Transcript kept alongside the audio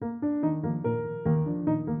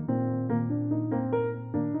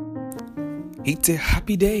It's a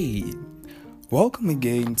happy day. Welcome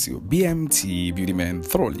again to BMT Beauty Men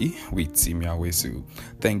Thoroughly with Timi Awesu.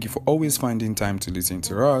 Thank you for always finding time to listen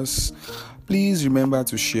to us. Please remember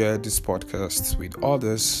to share this podcast with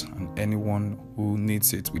others and anyone who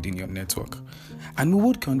needs it within your network. And we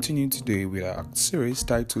would continue today with our series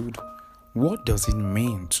titled, What Does It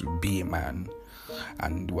Mean to Be a Man?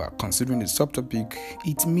 And we are considering the subtopic,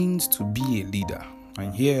 It Means to Be a Leader.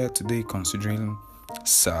 And here today considering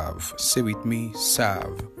serve. Say with me,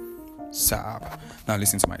 serve. Serve. Now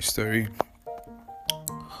listen to my story.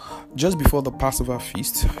 Just before the Passover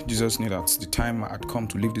feast, Jesus knew that the time had come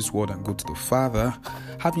to leave this world and go to the Father.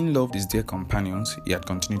 Having loved his dear companions, he had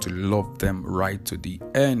continued to love them right to the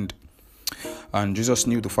end. And Jesus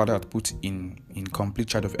knew the Father had put in complete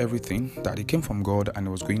charge of everything, that he came from God and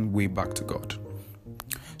was going way back to God.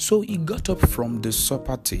 So he got up from the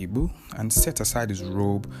supper table and set aside his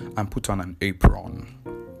robe and put on an apron.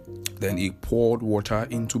 Then he poured water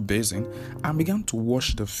into a basin and began to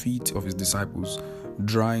wash the feet of his disciples,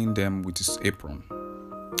 drying them with his apron.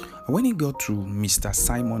 When he got to Mr.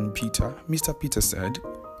 Simon Peter, Mr. Peter said,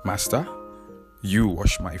 "Master, you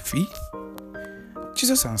wash my feet?"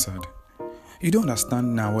 Jesus answered, "You don't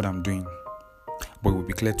understand now what I'm doing, but it will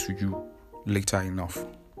be clear to you later enough."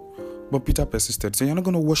 But Peter persisted, saying, "You're not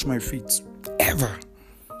going to wash my feet, ever."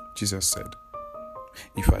 Jesus said,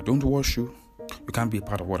 "If I don't wash you, you can't be a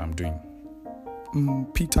part of what I'm doing."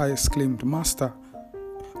 Peter exclaimed, "Master,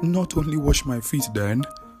 not only wash my feet then,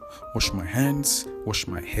 wash my hands, wash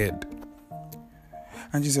my head."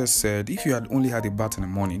 And Jesus said, "If you had only had a bath in the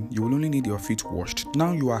morning, you will only need your feet washed.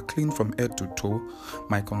 Now you are clean from head to toe.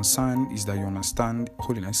 My concern is that you understand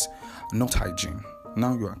holiness, not hygiene.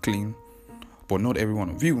 Now you are clean, but not every one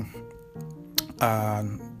of you."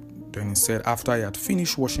 And then he said, after he had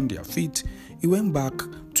finished washing their feet, he went back,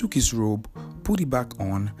 took his robe, put it back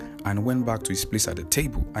on, and went back to his place at the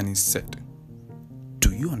table. And he said,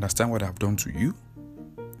 "Do you understand what I've done to you?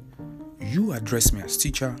 You address me as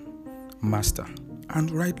teacher, master, and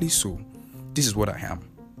rightly so. This is what I am.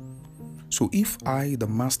 So if I, the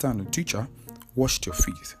master and the teacher, washed your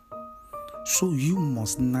feet, so you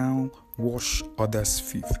must now wash others'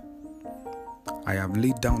 feet. I have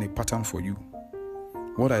laid down a pattern for you.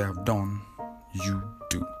 What I have done, you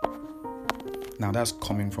do." Now that's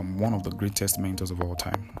coming from one of the greatest mentors of all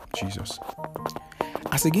time, Jesus.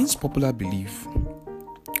 As against popular belief,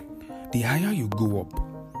 the higher you go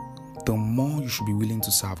up, the more you should be willing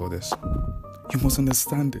to serve others. You must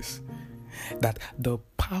understand this, that the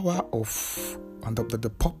power of and the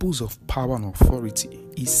purpose of power and authority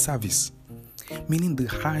is service. Meaning the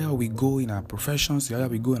higher we go in our professions, the higher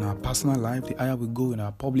we go in our personal life, the higher we go in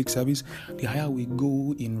our public service, the higher we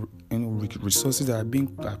go in resources that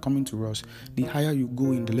are coming to us, the higher you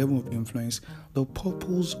go in the level of influence, the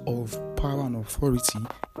purpose of power and authority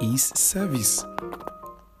is service.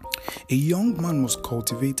 A young man must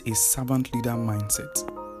cultivate a servant leader mindset.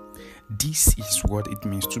 This is what it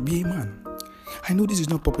means to be a man. I know this is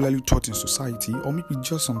not popularly taught in society, or maybe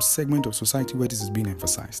just some segment of society where this is being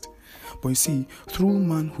emphasized. But you see, through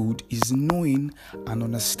manhood is knowing and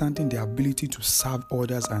understanding the ability to serve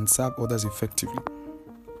others and serve others effectively.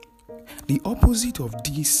 The opposite of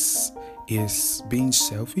this is being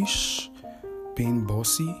selfish, being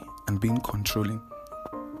bossy, and being controlling.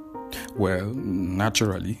 Well,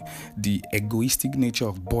 naturally, the egoistic nature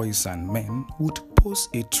of boys and men would pose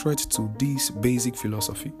a threat to this basic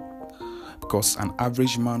philosophy, because an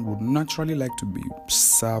average man would naturally like to be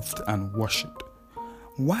served and worshipped.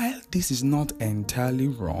 While this is not entirely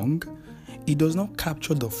wrong, it does not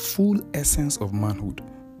capture the full essence of manhood,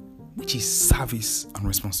 which is service and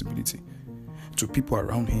responsibility to people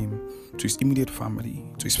around him, to his immediate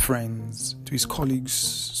family, to his friends, to his colleagues,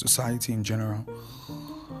 society in general.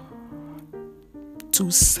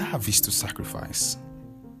 To serve is to sacrifice,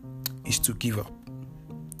 is to give up,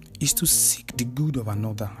 is to seek the good of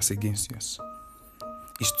another as against yours,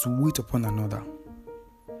 is to wait upon another.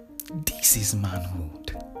 This is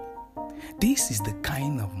manhood. This is the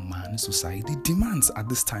kind of man society demands at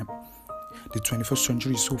this time. The 21st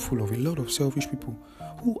century is so full of a lot of selfish people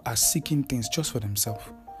who are seeking things just for themselves.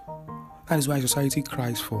 That is why society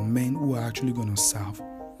cries for men who are actually going to serve.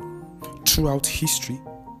 Throughout history,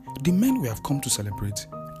 the men we have come to celebrate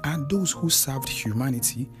are those who served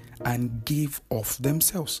humanity and gave of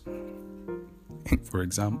themselves. For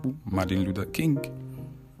example, Martin Luther King,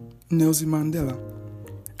 Nelson Mandela,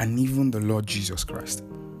 and even the Lord Jesus Christ.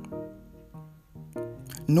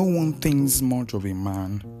 No one thinks much of a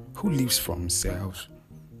man who lives for himself,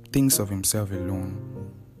 thinks of himself alone,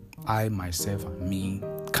 I, myself, and me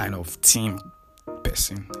kind of team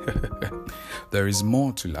person. There is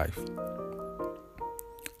more to life.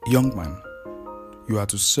 Young man, you are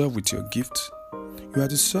to serve with your gift. You are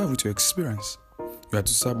to serve with your experience. You are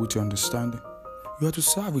to serve with your understanding. You are to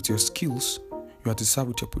serve with your skills. You are to serve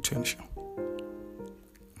with your potential.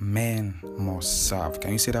 Men must serve.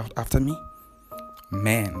 Can you say that after me?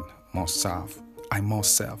 Men must serve. I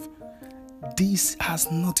must serve. This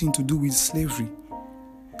has nothing to do with slavery.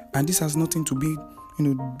 And this has nothing to be,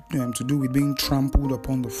 to do with being trampled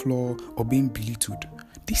upon the floor or being belittled.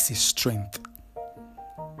 This is strength.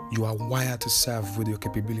 You are wired to serve with your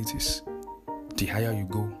capabilities. The higher you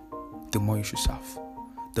go, the more you should serve.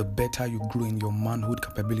 The better you grow in your manhood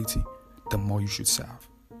capability, the more you should serve.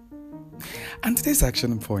 And today's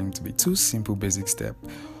action point will be 2 simple basic steps.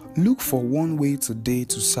 Look for one way today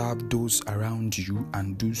to serve those around you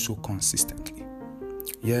and do so consistently.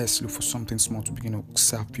 Yes, look for something small to begin to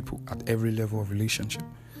serve people at every level of relationship.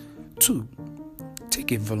 2,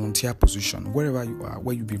 take a volunteer position wherever you are,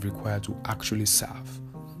 where you'll be required to actually serve.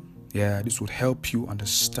 Yeah, this would help you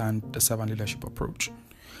understand the servant leadership approach.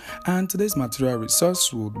 And today's material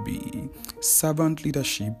resource would be Servant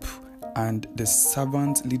Leadership and the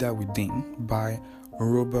Servant Leader Within by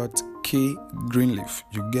Robert K. Greenleaf.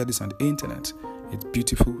 You get this on the internet. It's a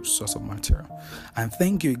beautiful source of material. And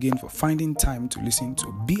thank you again for finding time to listen to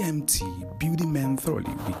BMT, Building Men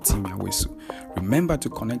Thoroughly with Timi Awesu. Remember to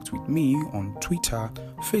connect with me on Twitter,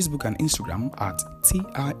 Facebook and Instagram at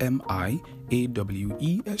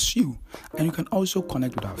TIMIAWESU. And you can also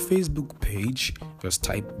connect with our Facebook page. Just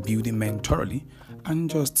type Building Men Thoroughly and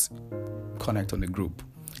just connect on the group.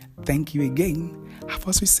 Thank you again.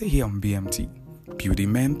 As we say here on BMT,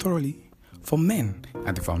 Building Men Thoroughly, for men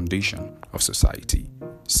at the foundation of society.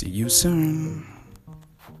 See you soon.